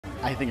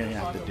I think I'm gonna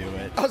have to do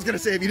it. I was gonna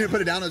say, if you didn't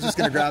put it down, I was just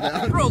gonna grab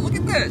it. Bro, look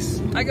at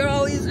this. I got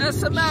all these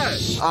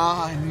SMS.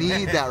 I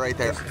need that right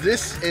there.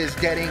 This is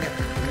getting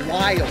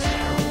wild.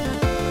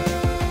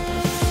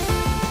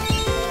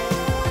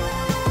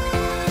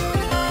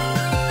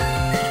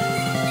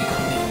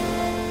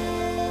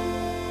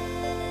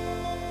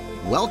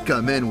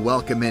 Welcome in,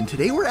 welcome in.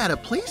 Today we're at a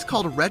place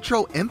called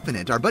Retro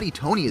Infinite. Our buddy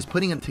Tony is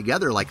putting it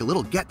together like a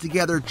little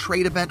get-together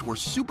trade event. We're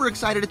super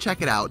excited to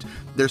check it out.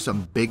 There's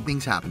some big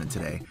things happening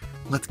today.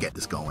 Let's get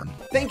this going.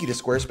 Thank you to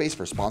Squarespace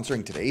for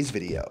sponsoring today's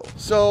video.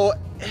 So,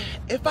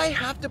 if I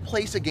have to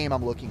place a game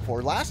I'm looking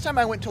for, last time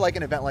I went to like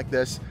an event like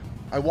this,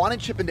 I wanted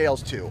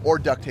Chippendales 2 or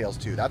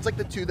DuckTales 2. That's like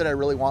the two that I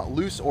really want.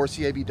 Loose or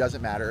CIB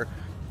doesn't matter.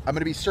 I'm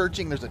gonna be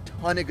searching. There's a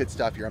ton of good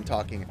stuff here. I'm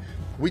talking,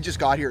 we just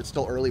got here, it's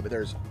still early, but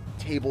there's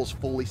tables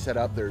fully set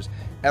up. There's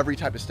every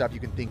type of stuff you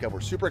can think of.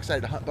 We're super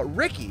excited to hunt. But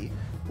Ricky,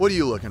 what are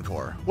you looking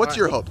for? What's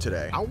your hope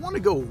today? I want to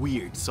go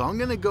weird, so I'm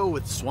gonna go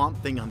with Swamp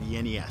Thing on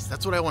the NES.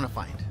 That's what I want to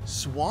find.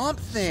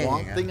 Swamp Thing.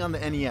 Swamp Thing on the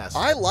NES.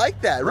 I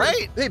like that,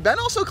 right? Hey, Ben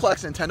also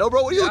collects Nintendo,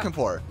 bro. What are you looking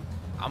for?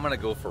 I'm gonna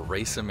go for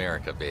Race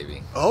America,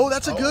 baby. Oh,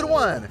 that's a good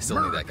one.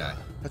 Still need that guy.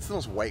 That's the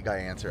most white guy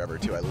answer ever,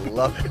 too. I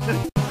love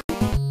it.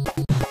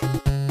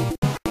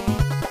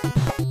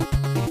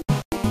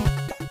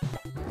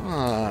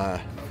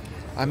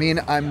 I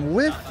mean, I'm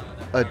with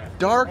a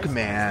dark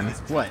man.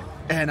 What?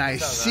 And I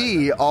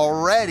see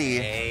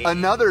already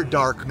another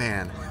dark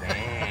man.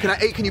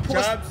 Can you pull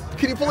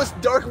this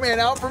dark man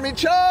out for me,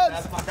 Chubbs?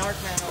 That's my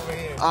dark man over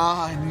here.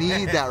 I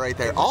need that right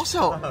there.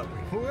 Also,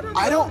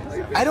 I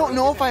don't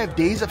know if I have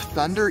Days of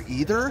Thunder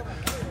either,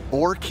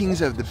 or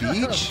Kings of the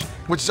Beach,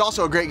 which is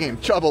also a great game.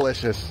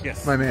 Chubbelicious.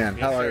 Yes. My man.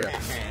 How are you?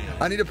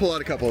 I need to pull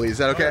out a couple of these. Is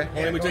that okay?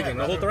 What are we taking?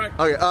 The whole threat?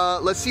 Okay.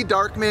 Let's see,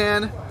 dark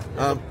man.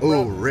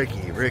 Oh,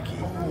 Ricky.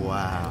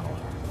 Wow.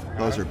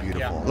 Those are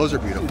beautiful. Those are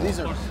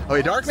beautiful.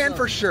 Okay, Dark Man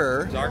for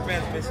sure. Dark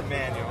Man's missing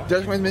manual.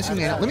 Dark Man's missing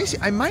manual. Let me see.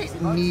 I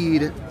might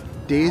need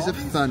Days of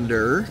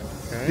Thunder.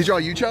 Okay. These are all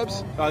you,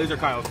 Chubbs? These are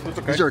Kyle's.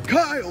 Okay. These are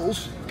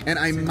Kyle's. And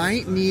I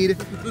might need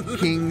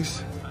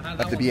Kings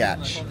of the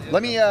Beach.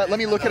 Let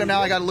me look at them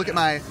now. I gotta look at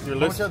my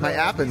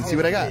app and see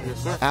what I got.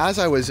 As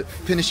I was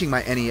finishing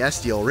my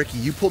NES deal, Ricky,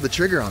 you pulled the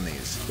trigger on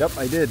these. Yep,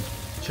 I did.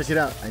 Check it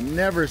out. I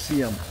never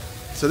see them.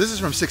 So this is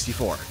from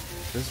 64.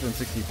 This is from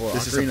 64.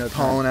 This is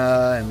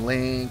Epona and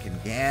Link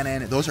and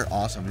Ganon. Those are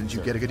awesome. Did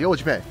you get a good deal?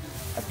 What'd you pay?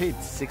 I paid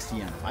 60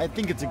 yen. I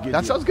think it's a good deal.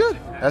 That sounds good.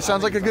 That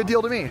sounds like a good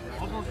deal to me.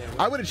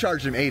 I would have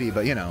charged him 80,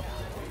 but you know.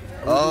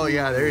 Oh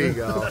yeah, there you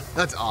go.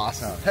 That's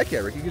awesome. Heck yeah,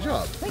 Ricky, good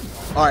job. Thank you.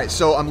 All right,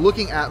 so I'm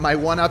looking at my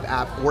 1UP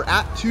app. We're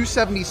at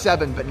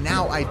 277, but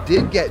now I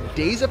did get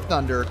Days of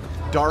Thunder,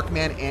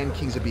 Darkman, and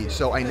Kings of Beach.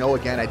 So I know,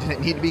 again, I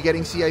didn't need to be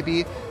getting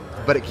CIB,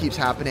 but it keeps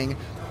happening.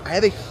 I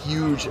have a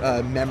huge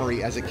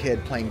memory as a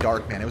kid playing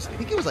Darkman. I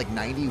think it was like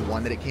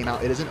 91 that it came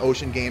out. It is an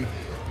ocean game.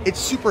 It's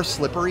super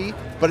slippery,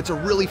 but it's a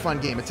really fun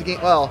game. It's a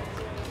game, well,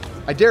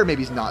 I dare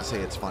maybe not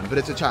say it's fun, but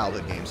it's a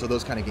childhood game, so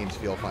those kind of games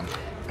feel fun.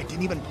 I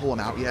didn't even pull them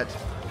out yet,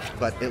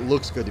 but it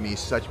looks good to me.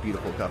 Such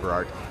beautiful cover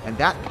art. And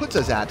that puts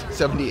us at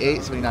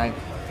 78, 79,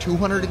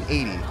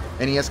 280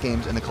 NES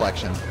games in the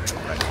collection.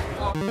 All right.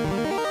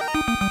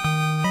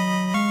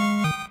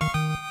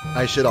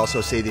 I should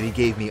also say that he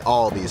gave me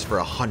all these for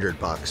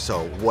 $100,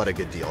 so what a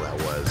good deal that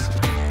was.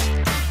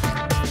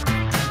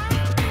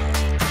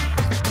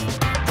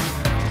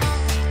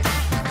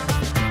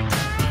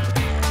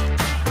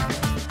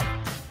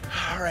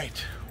 All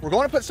right, we're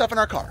going to put stuff in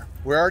our car.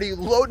 We're already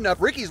loading up.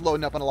 Ricky's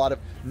loading up on a lot of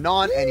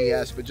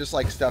non-NES, but just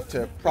like stuff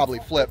to probably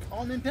flip.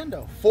 All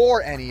Nintendo.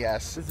 For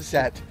NES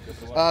set.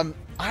 I'm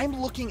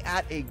looking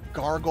at a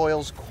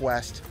Gargoyles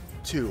Quest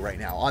 2 right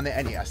now on the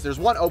NES. There's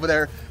one over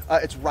there.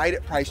 It's right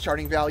at price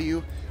charting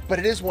value, but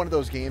it is one of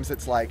those games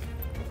that's like,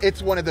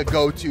 it's one of the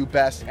go-to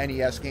best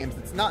NES games.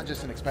 It's not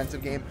just an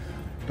expensive game,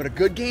 but a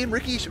good game.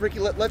 Ricky,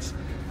 let's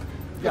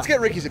get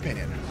Ricky's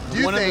opinion. Do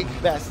you think one of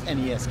the best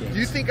NES games? Do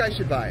you think I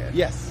should buy it?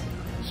 Yes.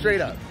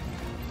 Straight up.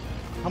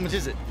 How much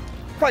is it?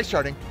 Price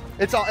charting.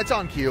 It's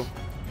on cue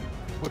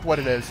with what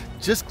it is.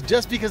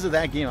 Just because of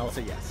that game, I'll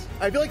say yes.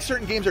 I feel like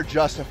certain games are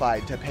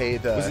justified to pay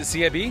the... Was it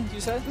CIB, you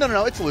said?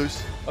 No, it's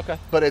loose. Okay.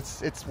 But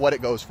it's what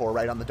it goes for,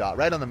 right on the dot,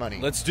 right on the money.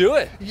 Let's do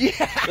it. Yeah!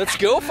 Let's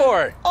go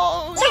for it.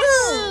 Oh,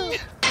 no!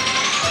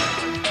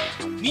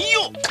 見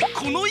よ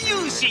この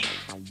勇士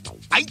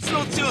あいつ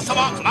の強さ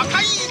は魔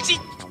界一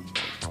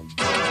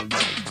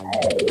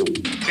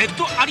レッ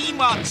ドアリー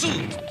マー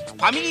2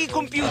ファミリー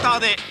コンピューター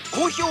で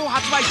好評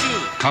発売中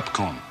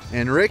Capcom.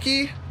 And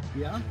Ricky,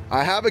 yeah?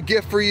 I have a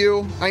gift for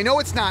you. I know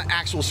it's not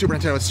actual Super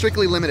Nintendo, it's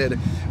strictly limited,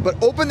 but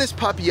open this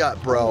puppy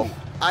up, bro.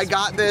 I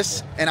got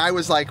this, and I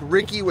was like,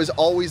 Ricky was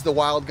always the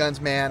Wild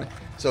Guns man,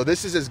 so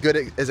this is as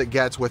good as it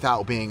gets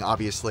without being,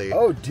 obviously.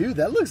 Oh, dude,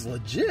 that looks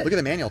legit. Look at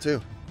the manual,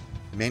 too.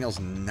 The manual's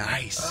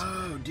nice.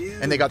 Oh,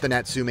 dude. And they got the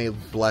Natsume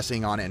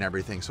blessing on it and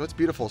everything, so it's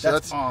beautiful. So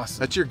that's awesome.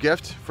 That's your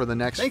gift for the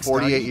next 48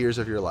 Dougie. years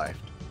of your life.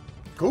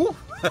 Cool.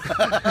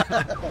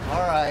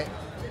 All right,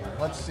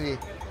 let's see.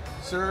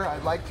 Sir,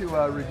 I'd like to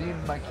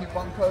redeem my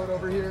coupon code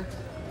over here.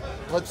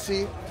 Let's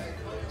see.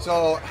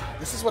 So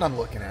this is what I'm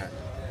looking at.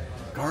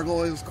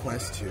 Gargoyles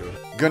Quest 2.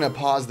 Gonna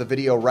pause the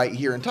video right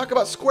here and talk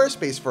about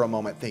Squarespace for a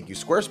moment. Thank you,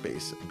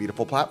 Squarespace, a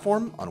beautiful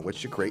platform on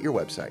which to create your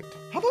website.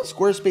 How about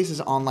Squarespace's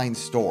online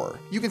store?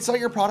 You can sell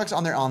your products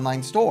on their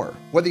online store.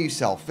 Whether you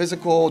sell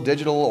physical,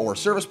 digital, or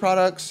service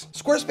products,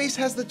 Squarespace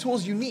has the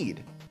tools you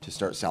need to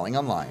start selling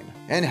online.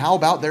 And how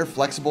about their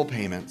flexible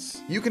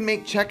payments? You can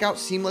make checkout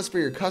seamless for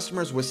your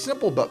customers with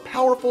simple but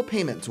powerful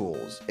payment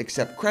tools.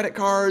 Accept credit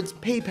cards,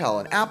 PayPal,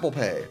 and Apple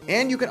Pay.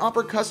 And you can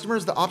offer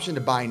customers the option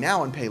to buy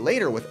now and pay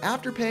later with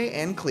Afterpay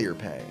and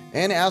ClearPay.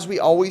 And as we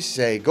always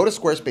say, go to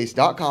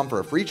squarespace.com for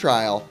a free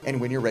trial, and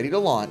when you're ready to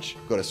launch,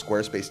 go to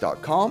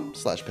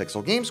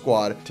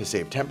squarespace.com/pixelgamesquad to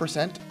save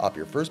 10% off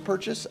your first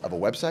purchase of a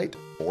website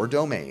or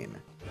domain.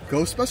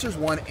 Ghostbusters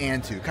 1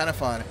 and 2, kind of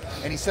fun.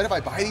 And he said if I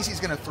buy these,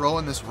 he's gonna throw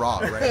in this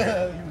rock right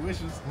here. He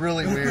wishes.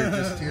 Really weird.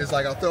 Just he was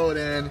like, I'll throw it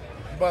in. You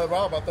buy the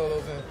rob, I'll throw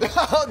those in.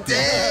 Oh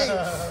dang!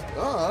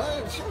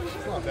 Oh, It's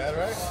not bad,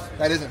 right?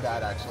 that isn't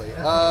bad actually.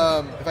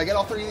 If I get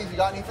all three of these, you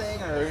got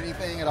anything or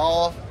anything at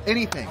all?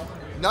 Anything.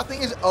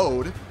 Nothing is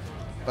owed,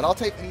 but I'll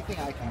take anything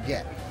I can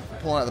get. I'm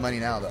pulling out the money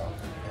now though.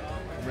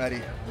 I'm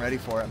ready. I'm ready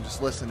for it. I'm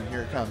just listening.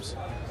 Here it comes.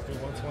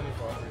 120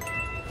 for all three.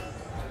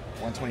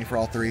 120 for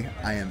all three.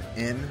 I am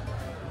in.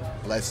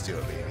 Let's do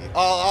it, baby.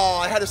 Oh,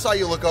 I saw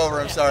you look over.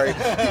 I'm sorry.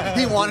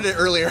 He wanted it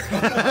earlier.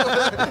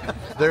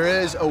 There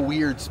is a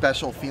weird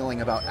special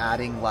feeling about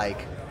adding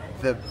like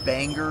the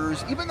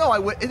bangers, even though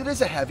it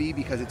is a heavy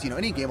because it's, you know,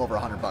 any game over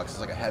 $100 is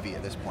like a heavy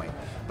at this point.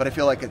 But I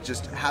feel like it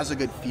just has a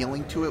good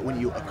feeling to it when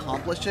you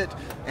accomplish it,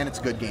 and it's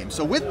a good game.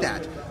 So with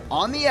that,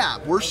 on the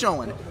app, we're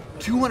showing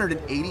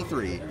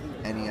 283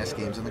 NES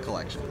games in the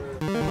collection.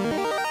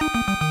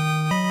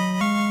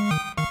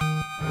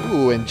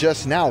 Ooh, and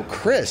just now,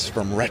 Chris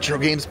from Retro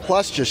Games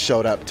Plus just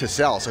showed up to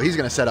sell, so he's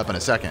going to set up in a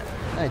second.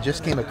 I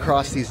just came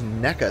across these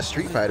NECA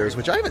Street Fighters,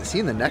 which I haven't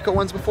seen the NECA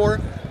ones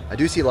before. I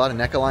do see a lot of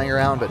NECA lying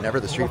around, but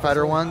never the Street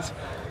Fighter ones.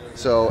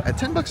 So at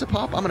 10 bucks a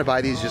pop, I'm going to buy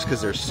these just because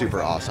they're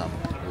super awesome.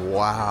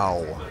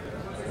 Wow.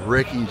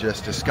 Ricky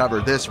just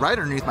discovered this right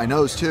underneath my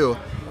nose, too.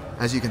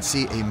 As you can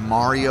see, a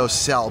Mario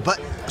cell.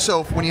 But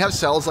so when you have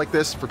cells like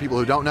this, for people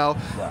who don't know,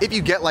 if you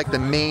get like the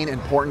main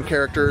important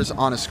characters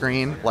on a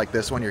screen, like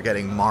this one, you're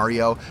getting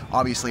Mario,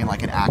 obviously in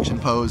like an action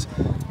pose,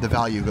 the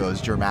value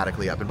goes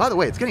dramatically up. And by the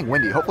way, it's getting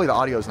windy. Hopefully the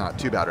audio is not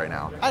too bad right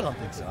now. I don't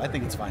think so. I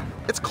think it's fine.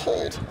 It's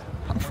cold.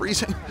 I'm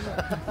freezing.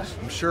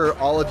 I'm sure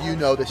all of you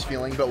know this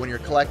feeling, but when you're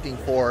collecting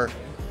for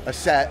a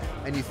set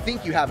and you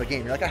think you have a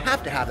game, you're like, I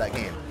have to have that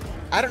game.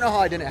 I don't know how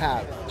I didn't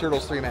have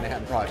Turtles 3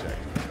 Manhattan Project.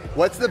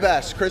 What's the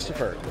best,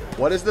 Christopher?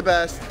 What is the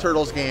best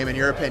Turtles game, in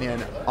your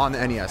opinion, on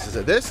the NES? Is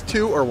it this,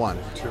 2, or 1?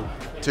 2.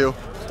 2?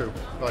 2,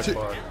 by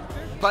far.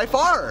 By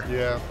far?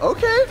 Yeah.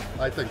 Okay.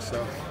 I think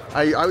so.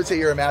 I would say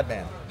you're a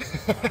madman.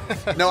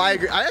 No, I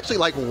agree. I actually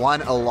like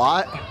 1 a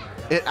lot.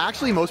 It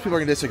actually, most people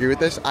are gonna disagree with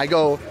this. I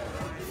go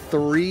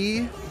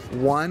 3,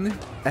 1,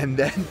 and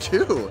then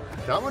 2.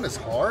 That one is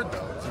hard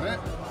though, isn't it?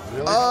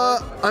 Really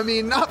I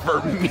mean, not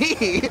for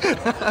me.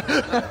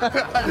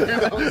 I knew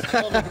that was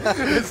coming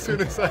as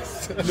soon as I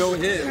said. No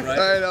hit, right?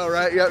 I know,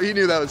 right? Yeah, he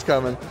knew that was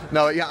coming.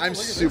 No, yeah, I'm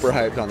super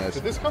hyped on this.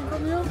 Did this come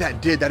from you?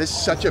 That is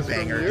such a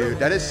banger, dude.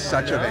 That is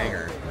such a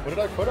banger. What did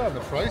I put on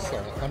the price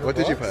on it? 100 What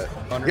did you bucks? put?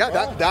 100 Yeah,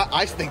 bucks? that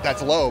I think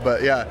that's low,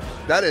 but yeah,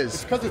 that It's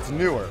is because it's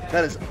newer,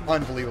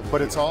 unbelievable.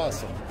 but it's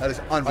awesome. That is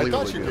I unbelievably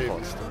thought you beautiful.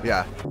 gave this to me.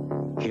 Yeah.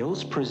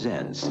 Hills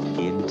presents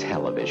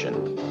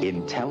Intellivision.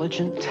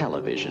 Intelligent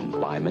television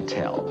by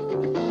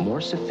Mattel. More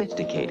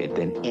sophisticated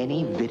than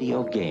any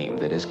video game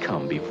that has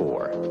come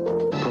before.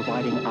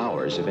 Providing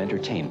hours of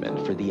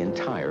entertainment for the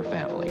entire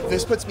family.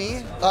 This puts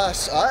me,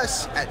 us,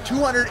 at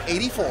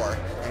 284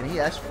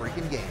 NES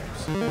freaking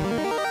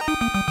games.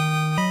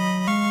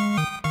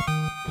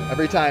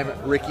 Every time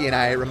Ricky and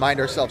I remind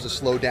ourselves to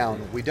slow down,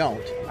 we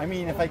don't. I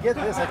mean, if I get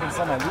this, I can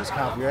sell my loose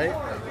copy, right?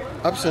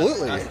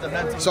 Absolutely.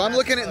 So I'm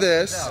looking at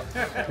this.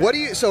 What do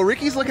you? So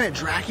Ricky's looking at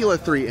Dracula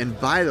 3, and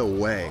by the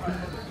way,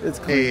 It's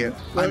clean.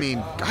 I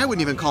mean, I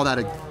wouldn't even call that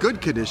a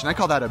good condition. I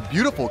call that a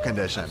beautiful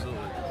condition.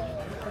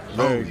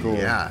 Very cool.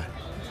 Yeah.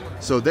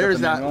 So there's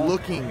Got the that manual.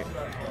 looking.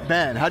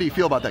 Ben, how do you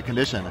feel about that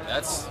condition?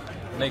 That's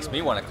makes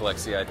me want to collect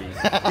CID.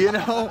 You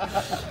know?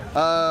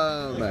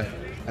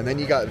 And then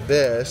you got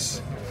this,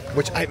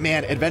 which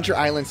Adventure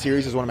Island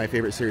series is one of my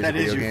favorite series That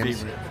of video is your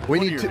games.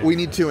 favorite. We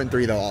need 2 and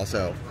 3 though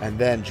also. And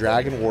then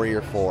Dragon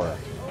Warrior 4.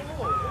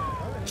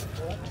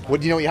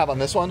 What do you know what you have on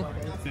this one?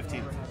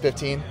 15.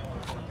 15?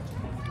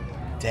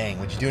 Dang,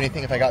 would you do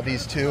anything if I got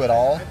these 2 at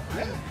all?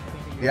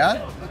 Yeah?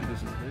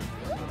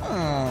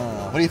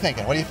 What are you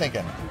thinking? What are you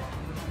thinking?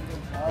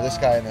 For this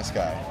guy and this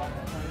guy.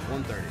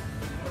 130.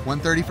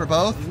 130 for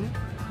both?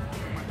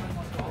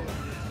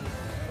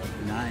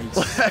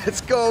 Nice.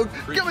 Let's go.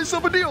 Get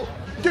myself a deal.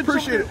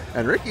 Appreciate it.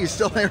 And Ricky's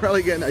still ain't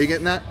really getting. Are you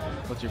getting that?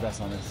 What's your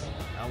best on this?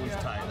 That one's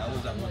tight. That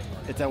one's at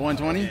 120. It's at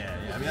 120?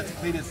 Yeah. I mean, that's the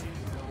cleanest.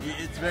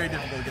 It's very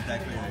difficult to get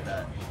that clean like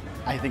that.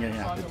 I think I'm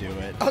gonna have to do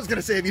it. I was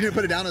gonna say if you didn't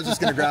put it down, I was just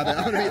gonna grab it.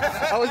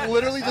 I was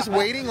literally just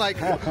waiting, like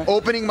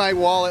opening my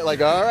wallet,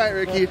 like, all right,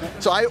 Ricky.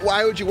 So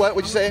what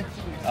would you say?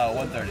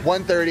 130.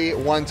 130,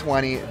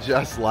 120,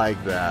 just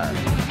like that.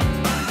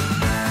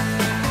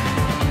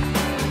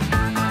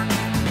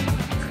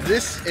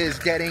 This is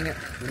getting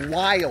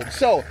wild.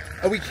 So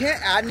we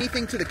can't add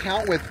anything to the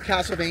count with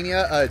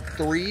Castlevania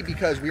 3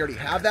 because we already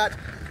have that.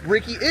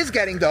 Ricky is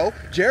getting, though,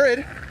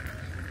 Jared,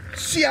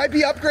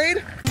 CIB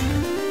upgrade.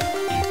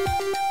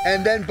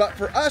 And then, but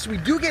for us, we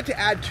do get to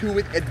add 2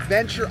 with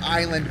Adventure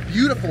Island.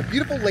 Beautiful,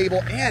 beautiful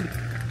label, and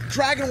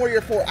Dragon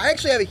Warrior 4. I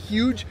actually have a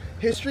huge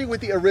history with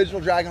the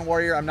original Dragon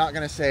Warrior. I'm not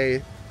gonna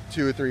say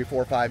 2, 3,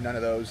 4, 5, none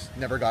of those.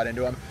 Never got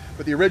into them.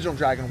 But the original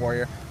Dragon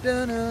Warrior.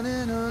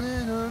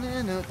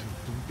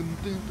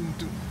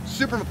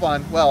 Super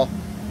fun. Well,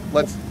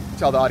 let's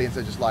tell the audience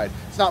I just lied.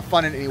 It's not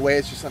fun in any way,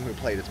 it's just something we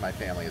played as my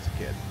family as a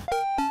kid.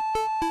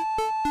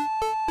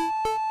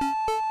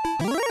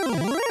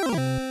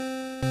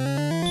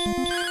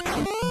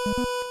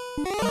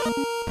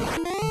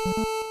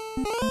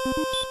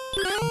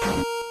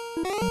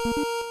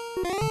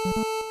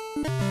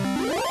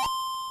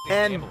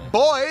 And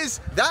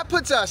boys, that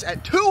puts us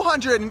at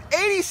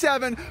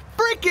 287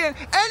 freaking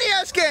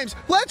NES games.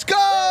 Let's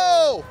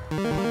go!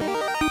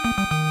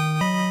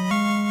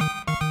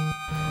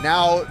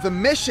 Now, the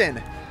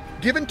mission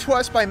given to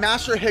us by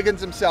Master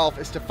Higgins himself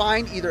is to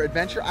find either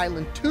Adventure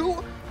Island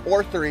 2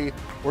 or 3.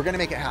 We're gonna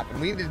make it happen.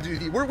 We need to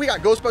do we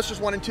got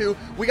Ghostbusters 1 and 2.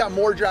 We got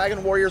more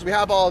Dragon Warriors. We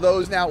have all of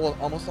those now. Well,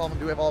 almost all of them.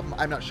 Do we have all of them?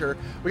 I'm not sure.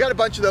 We got a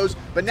bunch of those,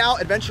 but now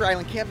Adventure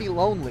Island can't be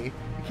lonely.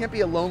 He can't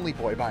be a lonely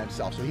boy by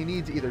himself, so he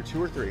needs either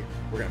 2 or 3.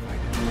 We're gonna find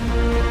it.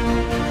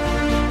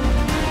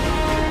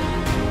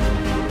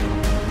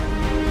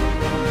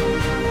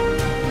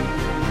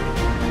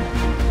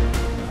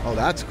 Oh,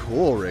 that's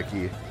cool,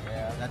 Ricky.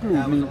 Yeah, that was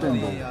only released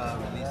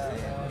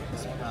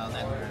in Latin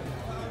America.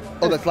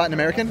 Oh, that's Latin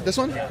American? This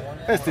one?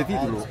 Este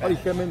título,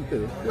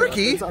 originalmente.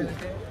 Ricky,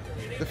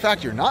 the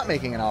fact you're not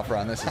making an offer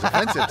on this is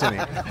offensive to me.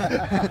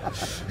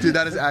 Dude,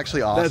 that is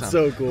actually awesome. That's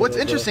so cool. What's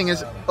interesting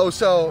is,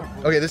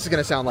 okay, this is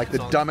gonna sound like the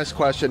dumbest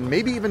question,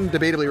 maybe even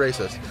debatably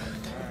racist.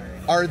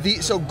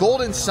 So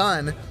Golden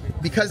Sun,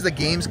 because the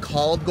game's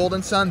called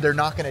Golden Sun, they're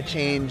not gonna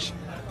change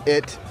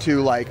it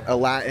to like a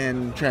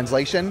Latin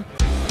translation?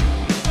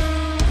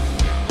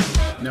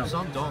 No.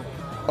 Some don't.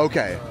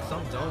 Okay.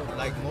 Some don't.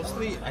 Like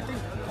I think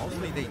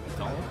mostly they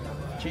don't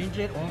change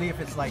it. Only if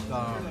it's like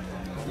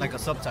a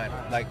subtitle.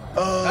 Like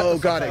Oh,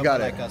 got it.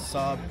 Like a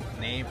sub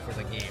name for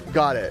the game.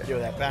 Got it. Do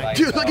that back.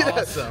 Dude, look at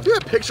that. Dude,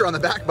 that picture on the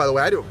back, by the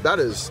way. That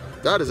is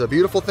a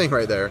beautiful thing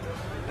right there.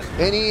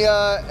 Any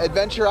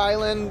Adventure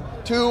Island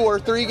 2 or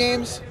 3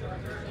 games?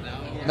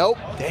 No. Nope.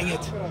 Dang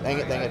it.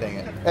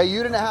 Hey,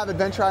 you didn't have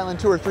Adventure Island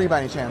 2 or 3 by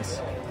any chance?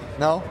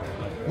 No?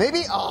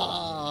 Maybe?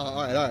 All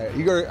right.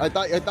 I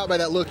thought by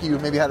that look you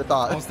maybe had a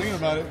thought. I was thinking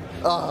about it.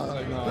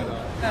 Like, no.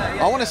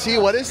 I want to see,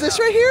 what is this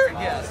right here?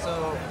 Yeah,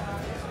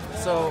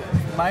 so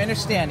my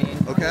understanding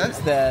is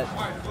that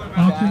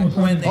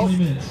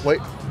wait.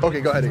 Okay,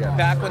 go ahead again.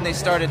 Back when they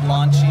started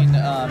launching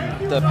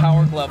the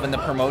Power Glove and the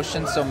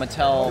promotion, so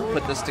Mattel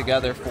put this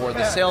together for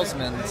the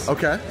salesmen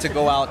to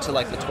go out to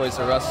like the Toys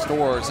R Us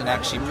stores and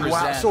actually present.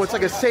 Wow, so it's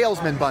like a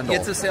salesman bundle.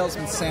 It's a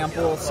salesman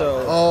sample,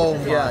 so... Oh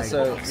my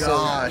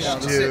gosh,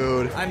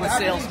 dude. I'm the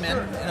salesman,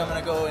 and I'm going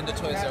to go into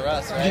Toys R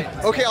Us, right?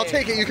 Okay, I'll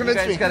take it. You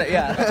convinced me.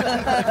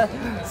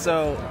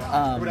 So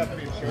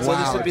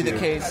this would be the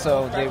case,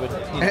 so they would...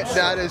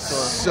 that is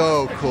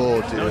so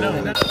cool,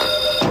 dude.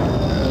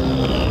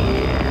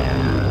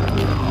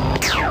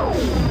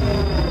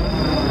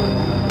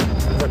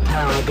 The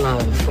Power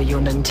Glove for your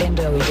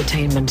Nintendo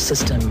Entertainment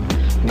System.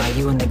 Now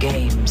you and the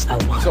games are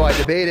one. So I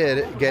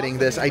debated getting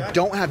this. I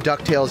don't have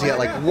DuckTales yet.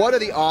 Like, what are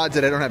the odds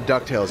that I don't have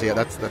DuckTales yet?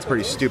 That's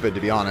pretty stupid,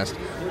 to be honest.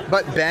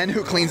 But Ben,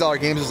 who cleans all our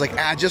games, is like,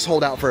 just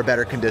hold out for a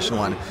better condition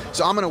one.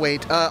 So I'm gonna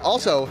wait.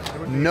 Also,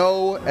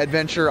 no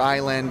Adventure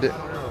Island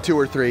 2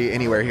 or 3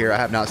 anywhere here. I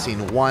have not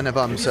seen one of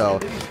them. So,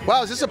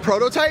 wow, is this a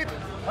prototype?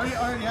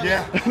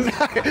 Yeah.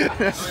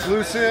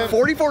 Exclusive.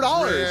 $44.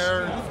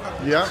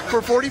 Yeah.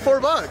 For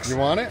 $44. You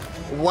want it?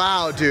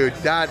 Wow, dude,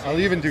 I'll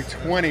even do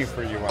 20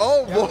 for you.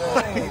 Oh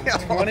boy.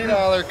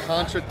 $20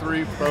 Contra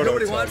 3 prototype.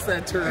 Nobody wants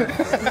that turn.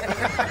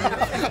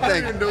 I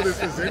didn't even know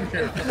this was in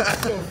here.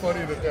 It's so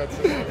funny that's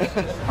in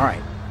here. All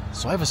right,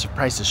 so I have a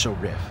surprise to show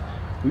Riff.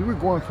 We were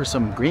going for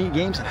some green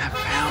games and I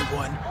found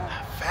one.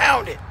 I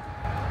found it.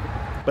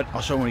 But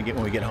I'll show him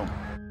when we get home.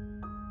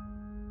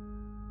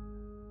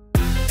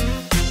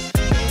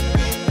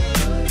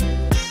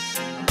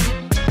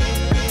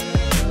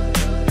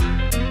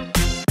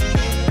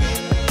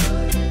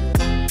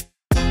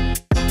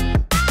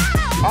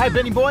 All right,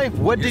 Benny boy,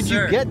 what did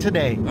you get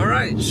today? All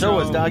right, show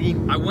us, doggy.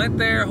 I went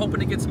there hoping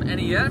to get some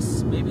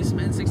NES, maybe some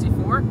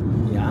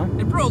N64. Yeah.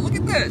 And bro, look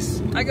at this.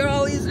 I got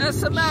all these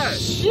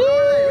SMS.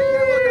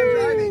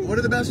 What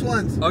are the best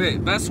ones? Okay,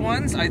 best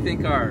ones I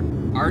think are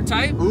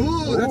R-Type.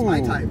 Ooh, that's my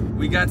type.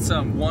 We got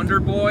some Wonder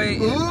Boy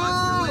in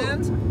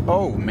Monsterland.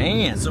 Oh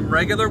man. Some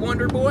regular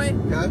Wonder Boy.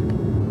 Okay.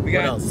 We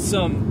got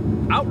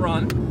some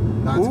Outrun.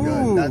 That's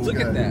good. That's look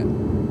good. at that.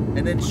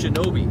 And then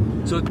Shinobi.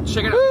 So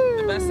check it out.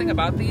 The best thing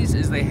about these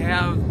is they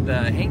have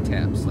the hang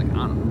tabs like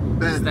on them.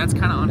 Ben, that's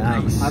kind of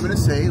uncommon. Nice. I'm gonna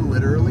say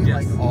literally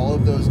Yes. like all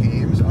of those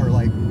games are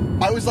like,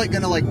 I was like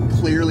gonna like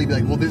clearly be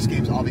like, well, this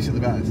game's obviously the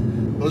best.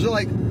 Those are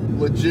like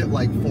legit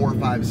like 4 or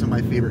 5 of some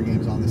of my favorite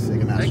games on the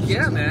Sega Master Heck yeah,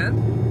 System.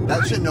 man.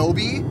 That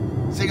Shinobi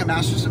Sega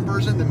Master System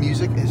version, the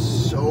music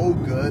is so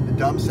good. The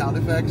dumb sound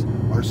effects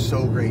are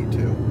so great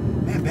too.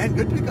 Man, Ben,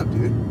 good pickup,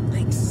 dude.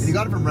 Thanks. And you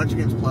got it from Retro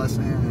Games Plus.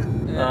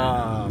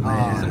 Yeah. Oh,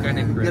 man. Some guy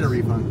named Chris. Get a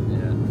refund.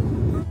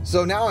 Yeah.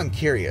 So now I'm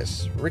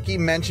curious. Ricky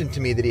mentioned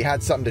to me that he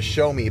had something to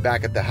show me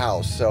back at the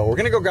house, so we're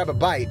gonna go grab a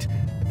bite,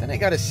 but then I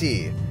gotta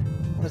see,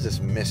 what is this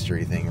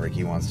mystery thing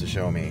Ricky wants to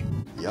show me?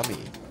 Yummy.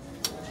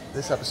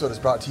 This episode is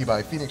brought to you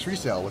by Phoenix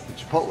Resale with the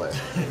Chipotle.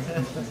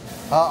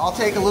 I'll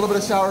take a little bit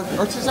of sour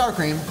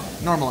cream,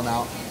 normal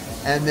amount,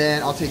 and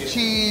then I'll take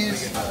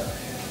cheese,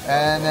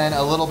 and then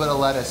a little bit of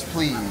lettuce,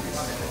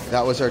 please.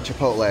 That was our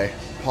Chipotle.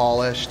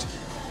 Polished,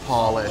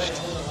 polished,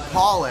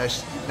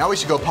 polished. Now we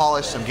should go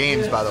polish some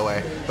games, by the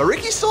way. But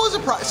Ricky still is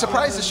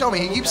surprised to show me.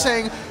 He keeps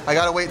saying, I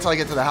gotta wait till I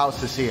get to the house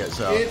to see it,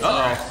 so.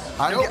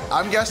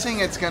 I'm guessing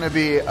it's gonna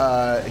be,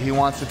 he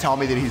wants to tell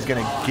me that he's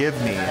gonna give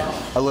me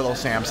a little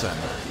Samson.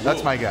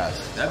 That's my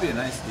guess. That'd be a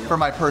nice deal. For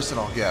my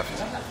personal gift.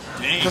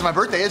 Because my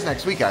birthday is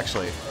next week,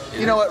 actually.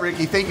 You know what,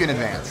 Ricky? Thank you in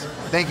advance.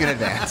 Thank you in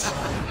advance.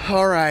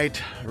 All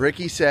right.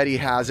 Ricky said he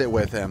has it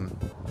with him.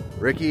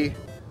 Ricky,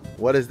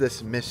 what is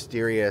this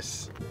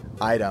mysterious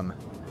item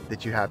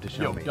that you have to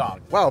show me?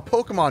 Dog. Wow, a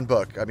Pokemon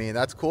book. I mean,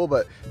 that's cool,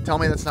 but tell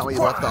me that's not what you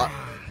left off.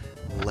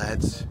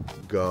 Let's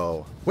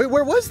go. Wait,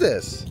 where was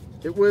this?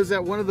 It was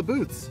at one of the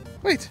booths.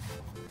 Wait.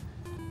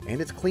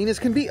 And it's clean as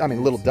can be. I mean,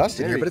 a little dust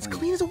in here, Very but it's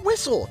clean as a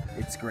whistle.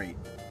 It's great.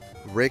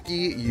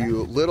 Ricky,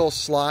 you little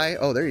sly.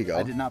 Oh, there you go.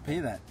 I did not pay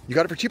that. You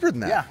got it for cheaper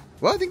than that? Yeah.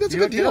 Well, I think that's a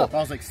You good hooked it deal. up. I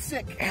was like,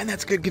 sick. And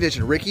that's good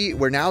condition. Ricky,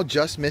 we're now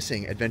just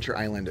missing Adventure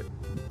Island.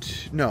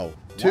 No.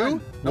 2?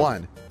 No.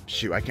 1.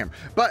 Shoot, I can't remember.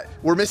 But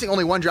we're missing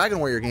only one Dragon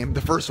Warrior game.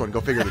 The first one.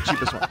 Go figure, the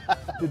cheapest one.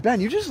 Dude,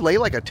 Ben, you just lay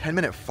like a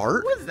 10-minute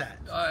fart? What is that?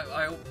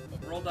 I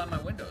rolled down my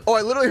windows. Oh,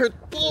 I literally heard...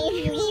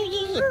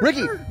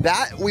 Ricky,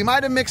 that we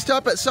might have mixed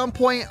up at some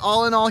point,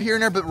 all in all here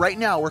and there, but right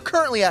now, we're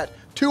currently at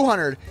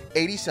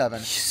 287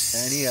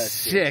 NES.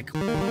 Sick.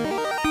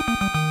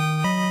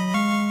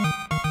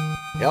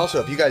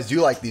 Also, if you guys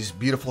do like these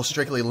beautiful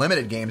Strictly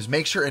Limited games,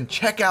 make sure and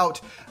check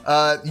out,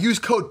 use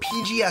code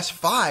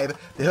PGS5.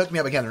 They hooked me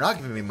up again. They're not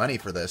giving me money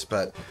for this,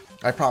 but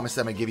I promised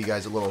them I'd give you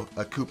guys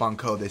a coupon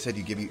code. They said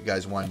you'd give you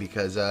guys one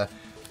because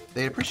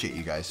they appreciate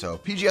you guys. So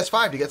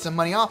PGS5 to get some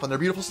money off on their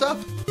beautiful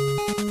stuff.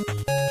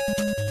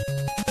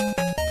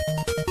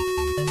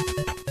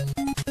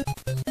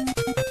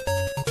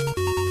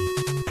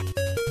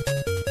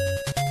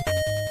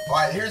 All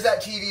right, here's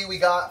that TV we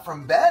got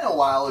from Ben a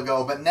while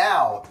ago, but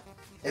now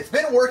it's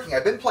been working.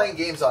 I've been playing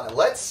games on it.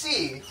 Let's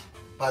see.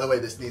 By the way,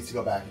 this needs to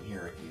go back in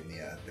here, Ricky, in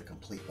the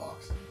complete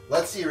box.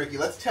 Let's see, Ricky.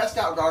 Let's test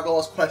out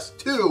Gargoyles Quest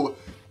 2.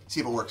 See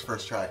if it works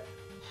first try.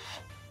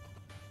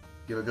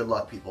 Give it good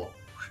luck, people.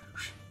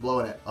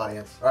 Blowing it,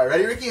 audience. All right,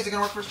 ready, Ricky? Is it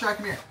gonna work first try?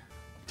 Come here.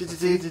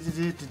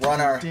 We're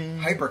on our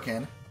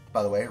Hyperkin,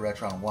 by the way,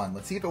 Retron 1.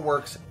 Let's see if it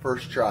works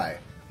first try.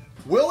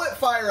 Will it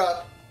fire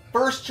up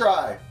first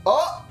try?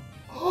 Oh!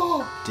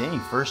 Dang,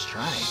 first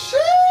try.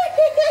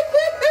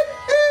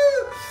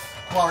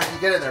 Come on, Ricky,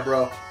 get in there,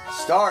 bro.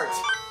 Start.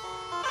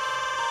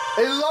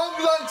 A long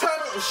time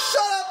ago.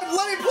 Shut up and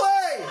let me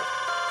play!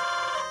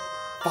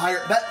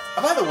 Fire. That.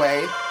 By the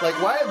way, like,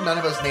 why have none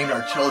of us named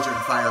our children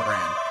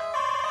Firebrand?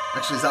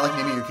 Actually, is that like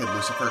naming your kid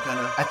Lucifer, kind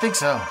of? I think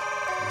so.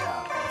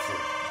 Yeah, let's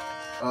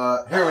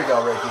see. Here we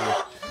go, Ricky.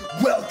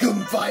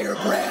 Welcome,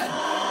 Firebrand.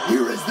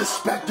 Here is the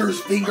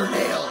Spectre's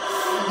fingernail.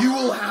 You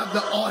will have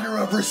the honor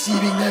of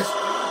receiving this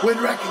when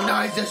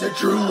recognized as a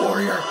true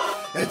warrior.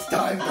 It's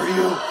time for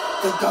you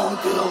to go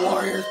to the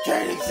Warriors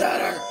Training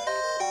Center.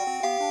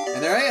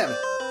 And there I am.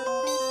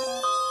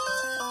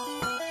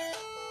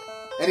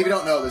 And if you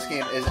don't know, this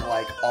game isn't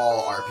like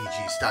all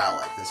RPG style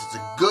like this. It's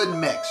a good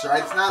mix,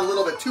 right? It's not a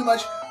little bit too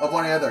much of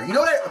one or the other. You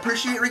know what I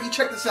appreciate, Ricky?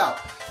 Check this out.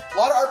 A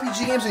lot of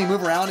RPG games, when you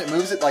move around, it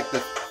moves at like the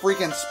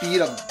freaking speed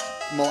of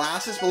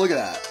molasses, but look at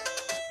that.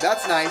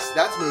 That's nice,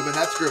 that's moving,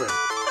 that's grooving.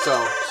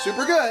 So,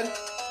 super good.